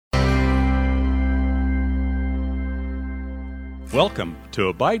Welcome to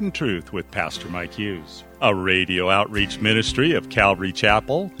Abide in Truth with Pastor Mike Hughes, a radio outreach ministry of Calvary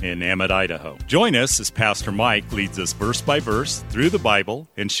Chapel in Emmett, Idaho. Join us as Pastor Mike leads us verse by verse through the Bible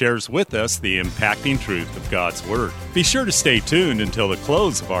and shares with us the impacting truth of God's Word. Be sure to stay tuned until the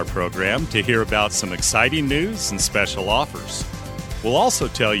close of our program to hear about some exciting news and special offers. We'll also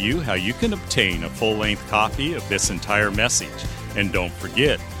tell you how you can obtain a full-length copy of this entire message. And don't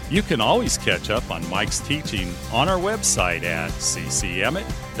forget, you can always catch up on Mike's teaching on our website at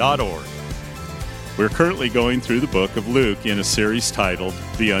ccemmett.org. We're currently going through the book of Luke in a series titled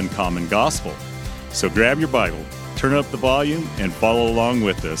The Uncommon Gospel. So grab your Bible, turn up the volume, and follow along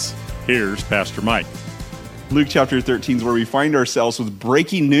with us. Here's Pastor Mike. Luke chapter 13 is where we find ourselves with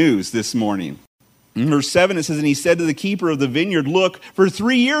breaking news this morning. In verse 7, it says, "And he said to the keeper of the vineyard, 'Look, for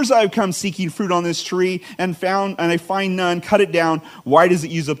 3 years I have come seeking fruit on this tree, and I find none. Cut it down. Why does it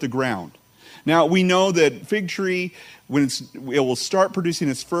use up the ground?'" Now, we know that fig tree, it will start producing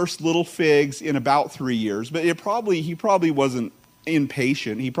its first little figs in about 3 years, but he probably wasn't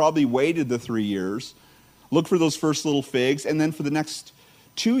impatient. He probably waited the 3 years, looked for those first little figs, and then for the next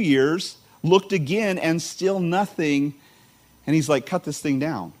 2 years, looked again, and still nothing. And he's like, "Cut this thing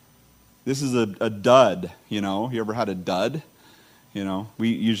down. This is a dud," you know. You ever had a dud? You know, we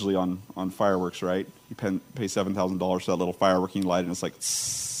usually on fireworks, right? You pay $7,000 for that little firework and you light it, and it's like,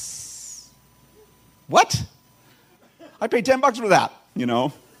 tss. What? I paid $10 for that, you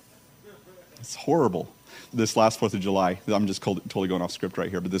know. It's horrible. This last 4th of July, I'm just totally going off script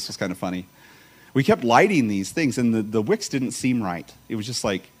right here, but this was kind of funny. We kept lighting these things, and the wicks didn't seem right. It was just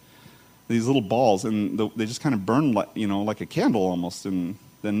like these little balls, and they just kind of burned, like a candle almost, and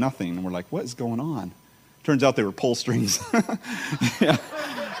then nothing. And we're like, what is going on? Turns out they were pull strings.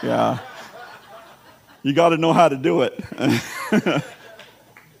 Yeah. You got to know how to do it.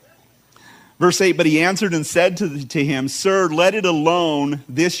 Verse 8, "But he answered and said to him, 'Sir, let it alone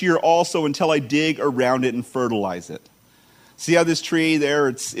this year also until I dig around it and fertilize it.'" See how this tree there,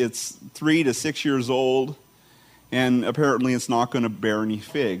 it's 3 to 6 years old, and apparently it's not going to bear any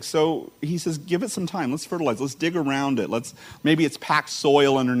figs. So he says, give it some time. Let's fertilize. Let's dig around it. Maybe it's packed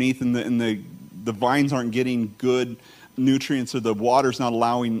soil underneath, and the vines aren't getting good nutrients, or the water's not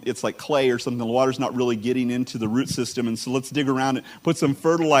allowing. It's like clay or something. The water's not really getting into the root system, and so let's dig around it. Put some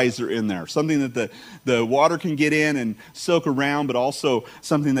fertilizer in there, something that the water can get in and soak around, but also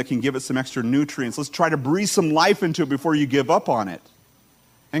something that can give it some extra nutrients. Let's try to breathe some life into it before you give up on it.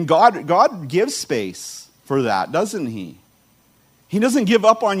 And God gives space for that, doesn't he? He doesn't give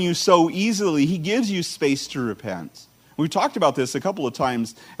up on you so easily. He gives you space to repent. We've talked about this a couple of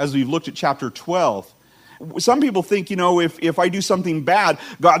times as we've looked at chapter 12. Some people think, if I do something bad,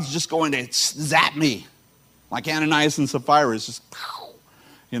 God's just going to zap me. Like Ananias and Sapphira is just, But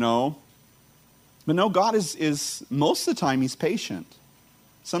no, God is most of the time, he's patient.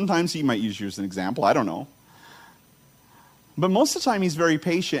 Sometimes he might use you as an example. I don't know. But most of the time, he's very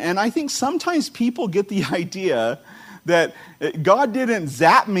patient. And I think sometimes people get the idea that God didn't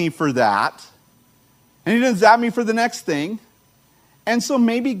zap me for that, and he didn't zap me for the next thing, and so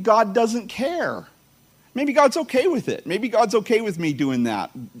maybe God doesn't care. Maybe God's okay with it. Maybe God's okay with me doing that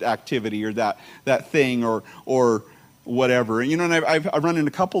activity or that thing or whatever. And I've run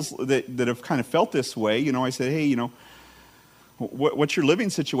into couples that have kind of felt this way. I say, hey, what's your living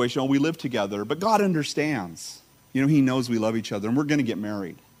situation? Oh, we live together, but God understands. He knows we love each other, and we're going to get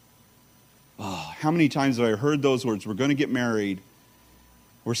married. Oh, how many times have I heard those words? We're going to get married.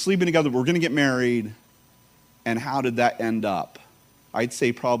 We're sleeping together, but we're going to get married. And how did that end up? I'd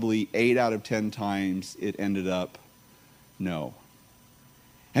say probably 8 out of 10 times it ended up no.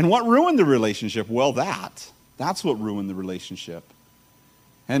 And what ruined the relationship? Well, that's what ruined the relationship.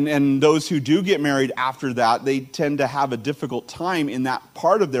 And those who do get married after that, they tend to have a difficult time in that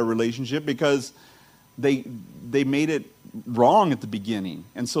part of their relationship because they made it wrong at the beginning.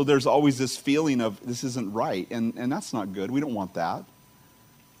 And so there's always this feeling of this isn't right. And that's not good. We don't want that.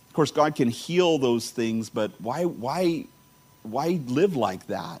 Of course, God can heal those things, but why live like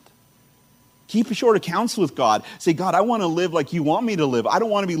that? Keep short accounts with God. Say, God, I want to live like you want me to live. I don't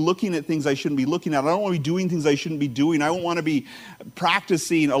want to be looking at things I shouldn't be looking at. I don't want to be doing things I shouldn't be doing. I don't want to be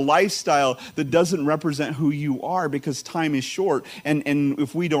practicing a lifestyle that doesn't represent who you are, because time is short. And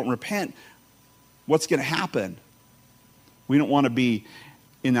if we don't repent, what's going to happen? We don't want to be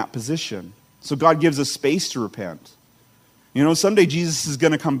in that position. So God gives us space to repent. Someday Jesus is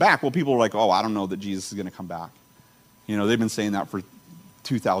going to come back. Well, people are like, oh, I don't know that Jesus is going to come back. They've been saying that for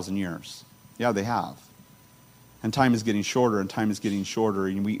 2,000 years. Yeah, they have. And time is getting shorter, and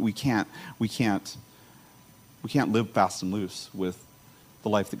we can't live fast and loose with the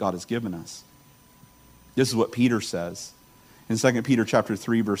life that God has given us. This is what Peter says In 2 Peter chapter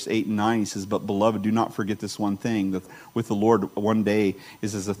 3, verse 8 and 9, he says, "But beloved, do not forget this one thing, that with the Lord one day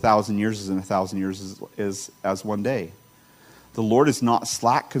is as 1,000 years, and 1,000 years is as one day. The Lord is not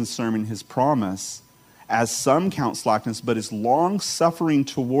slack concerning his promise, as some count slackness, but is long-suffering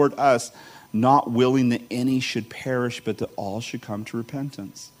toward us, not willing that any should perish, but that all should come to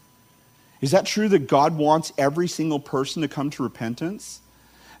repentance." Is that true, that God wants every single person to come to repentance?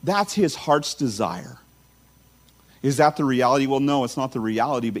 That's his heart's desire. Is that the reality? Well, no, it's not the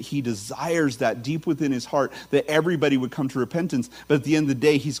reality, but he desires that deep within his heart, that everybody would come to repentance. But at the end of the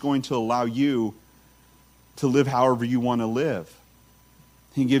day, he's going to allow you to live however you want to live.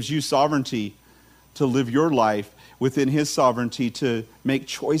 He gives you sovereignty to live your life within his sovereignty, to make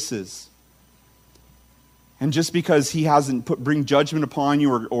choices. And just because he hasn't bring judgment upon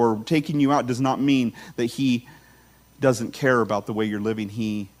you or taken you out does not mean that he doesn't care about the way you're living.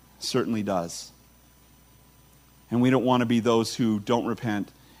 He certainly does. And we don't want to be those who don't repent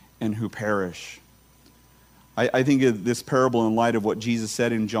and who perish. I think of this parable in light of what Jesus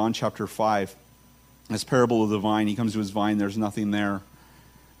said in John chapter 5. This parable of the vine. He comes to his vine, there's nothing there.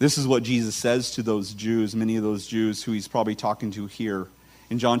 This is what Jesus says to those Jews, many of those Jews who he's probably talking to here.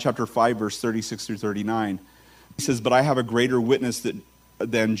 In John chapter 5, verse 36 through 39, he says, "But I have a greater witness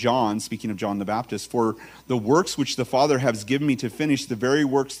than John," speaking of John the Baptist, "for the works which the Father has given me to finish, the very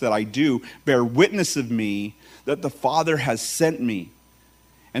works that I do, bear witness of me that the Father has sent me.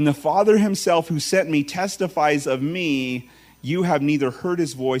 And the Father himself who sent me testifies of me. You have neither heard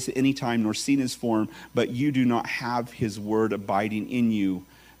his voice at any time nor seen his form, but you do not have his word abiding in you,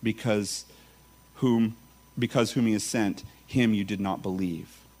 because whom he has sent, him you did not believe."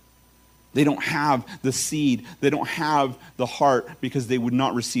 They don't have the seed. They don't have the heart because they would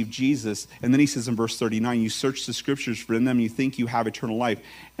not receive Jesus. And then he says in verse 39, "You search the scriptures, for in them you think you have eternal life.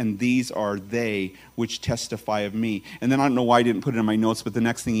 And these are they which testify of me." And then I don't know why I didn't put it in my notes, but the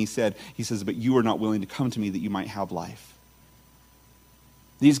next thing he says, "But you are not willing to come to me that you might have life."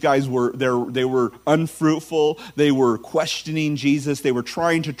 These guys they were unfruitful. They were questioning Jesus. They were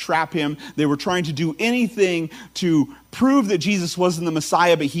trying to trap him. They were trying to do anything to prove that Jesus wasn't the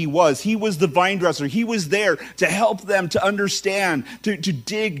Messiah, but he was. He was the vine dresser. He was there to help them to understand, to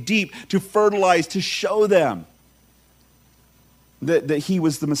dig deep, to fertilize, to show them that he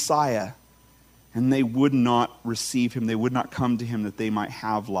was the Messiah. And they would not receive him. They would not come to him that they might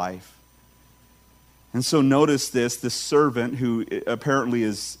have life. And so notice this servant who apparently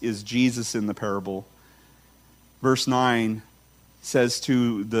is Jesus in the parable. Verse 9 says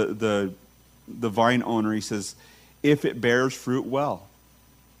to the vine owner, he says, "If it bears fruit, well.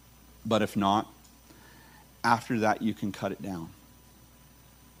 But if not, after that you can cut it down."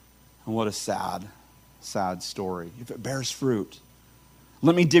 And what a sad, sad story. If it bears fruit,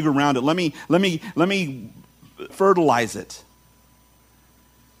 let me dig around it. Let me fertilize it.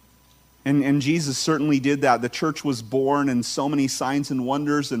 And Jesus certainly did that. The church was born, and so many signs and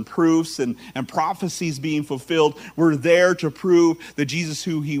wonders and proofs and prophecies being fulfilled were there to prove that Jesus,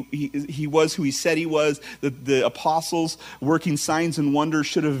 who he was, who he said he was. The apostles working signs and wonders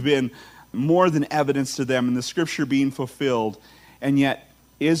should have been more than evidence to them, and the scripture being fulfilled. And yet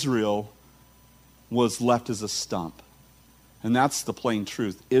Israel was left as a stump. And that's the plain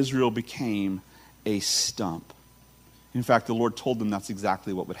truth. Israel became a stump. In fact, the Lord told them that's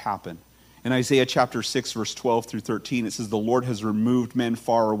exactly what would happen. In Isaiah chapter 6, verse 12 through 13, it says, "The Lord has removed men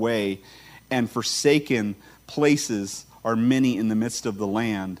far away, and forsaken places are many in the midst of the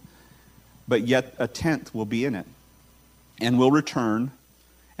land. But yet a tenth will be in it, and will return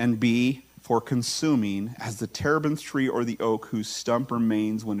and be for consuming, as the terebinth tree or the oak whose stump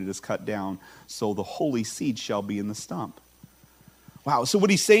remains when it is cut down, so the holy seed shall be in the stump." Wow, so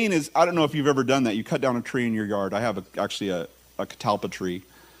what he's saying is, I don't know if you've ever done that. You cut down a tree in your yard. I have actually a catalpa tree.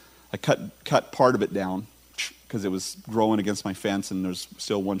 I cut part of it down because it was growing against my fence and there's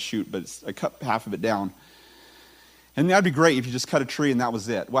still one shoot, but I cut half of it down. And that'd be great if you just cut a tree and that was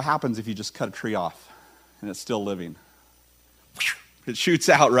it. What happens if you just cut a tree off and it's still living? It shoots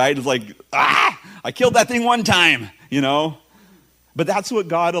out, right? It's like, I killed that thing one time, But that's what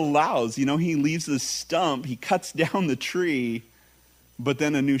God allows. He leaves the stump, he cuts down the tree, but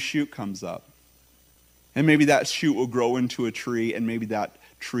then a new shoot comes up. And maybe that shoot will grow into a tree, and maybe that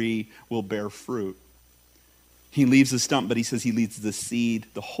tree will bear fruit. He leaves the stump, but he says he leaves the seed.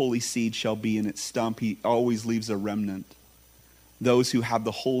 The holy seed shall be in its stump. He always leaves a remnant. Those who have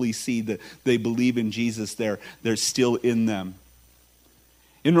the holy seed, that they believe in Jesus, they're still in them.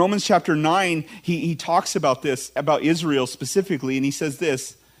 In Romans chapter 9, he talks about this, about Israel specifically, and he says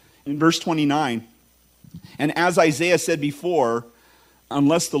this in verse 29, "And as Isaiah said before,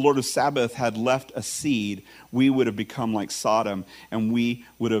 unless the Lord of Sabaoth had left a seed, we would have become like Sodom, and we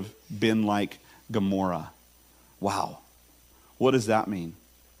would have been like Gomorrah. Wow. What does that mean?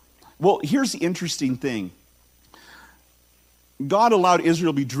 Well, here's the interesting thing. God allowed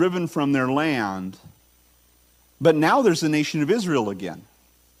Israel to be driven from their land, but now there's the nation of Israel again.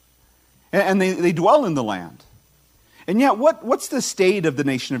 And they dwell in the land. And yet, what's the state of the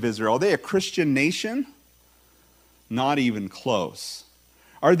nation of Israel? Are they a Christian nation? Not even close.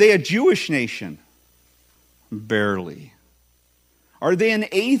 Are they a Jewish nation? Barely. Are they an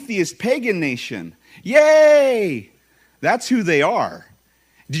atheist pagan nation? Yay! That's who they are.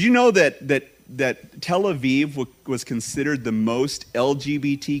 Did you know that Tel Aviv was considered the most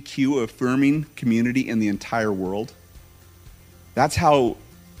LGBTQ affirming community in the entire world? That's how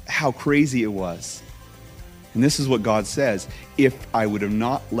crazy it was. And this is what God says: if I would have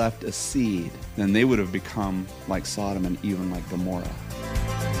not left a seed, then they would have become like Sodom and even like Gomorrah.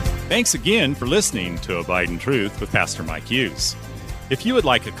 Thanks again for listening to Abide in Truth with Pastor Mike Hughes. If you would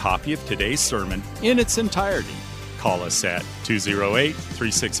like a copy of today's sermon in its entirety, call us at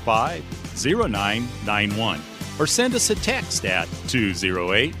 208-365-0991 or send us a text at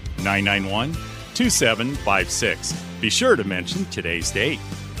 208-991-2756. Be sure to mention today's date.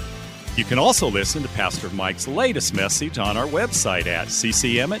 You can also listen to Pastor Mike's latest message on our website at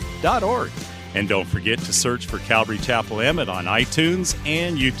ccemmett.org. And don't forget to search for Calvary Chapel Emmett on iTunes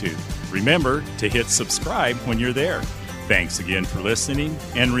and YouTube. Remember to hit subscribe when you're there. Thanks again for listening,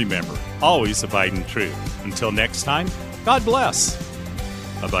 and remember, always abide in truth. Until next time, God bless.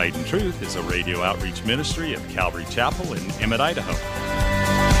 Abide in Truth is a radio outreach ministry of Calvary Chapel in Emmett, Idaho.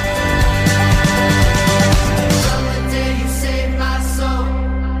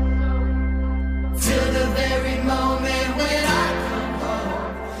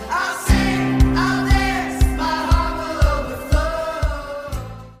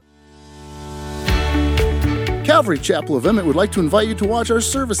 Calvary Chapel of Emmett would like to invite you to watch our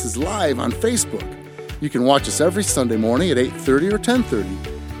services live on Facebook. You can watch us every Sunday morning at 8:30 or 10:30.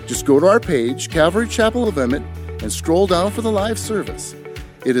 Just go to our page, Calvary Chapel of Emmett, and scroll down for the live service.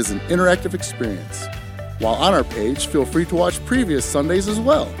 It is an interactive experience. While on our page, feel free to watch previous Sundays as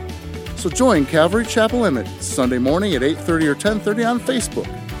well. So join Calvary Chapel Emmett Sunday morning at 8:30 or 10:30 on Facebook.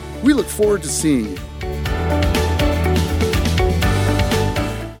 We look forward to seeing you.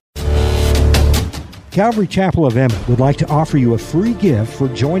 Calvary Chapel of Emmett would like to offer you a free gift for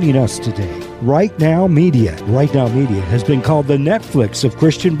joining us today. Right Now Media. Right Now Media has been called the Netflix of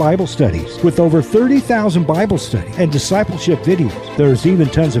Christian Bible studies. With over 30,000 Bible study and discipleship videos, there's even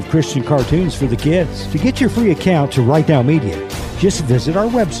tons of Christian cartoons for the kids. To get your free account to Right Now Media, just visit our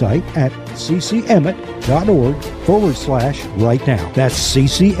website at ccemmett.org/rightnow. That's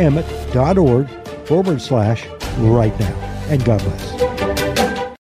ccemmett.org/rightnow. And God bless.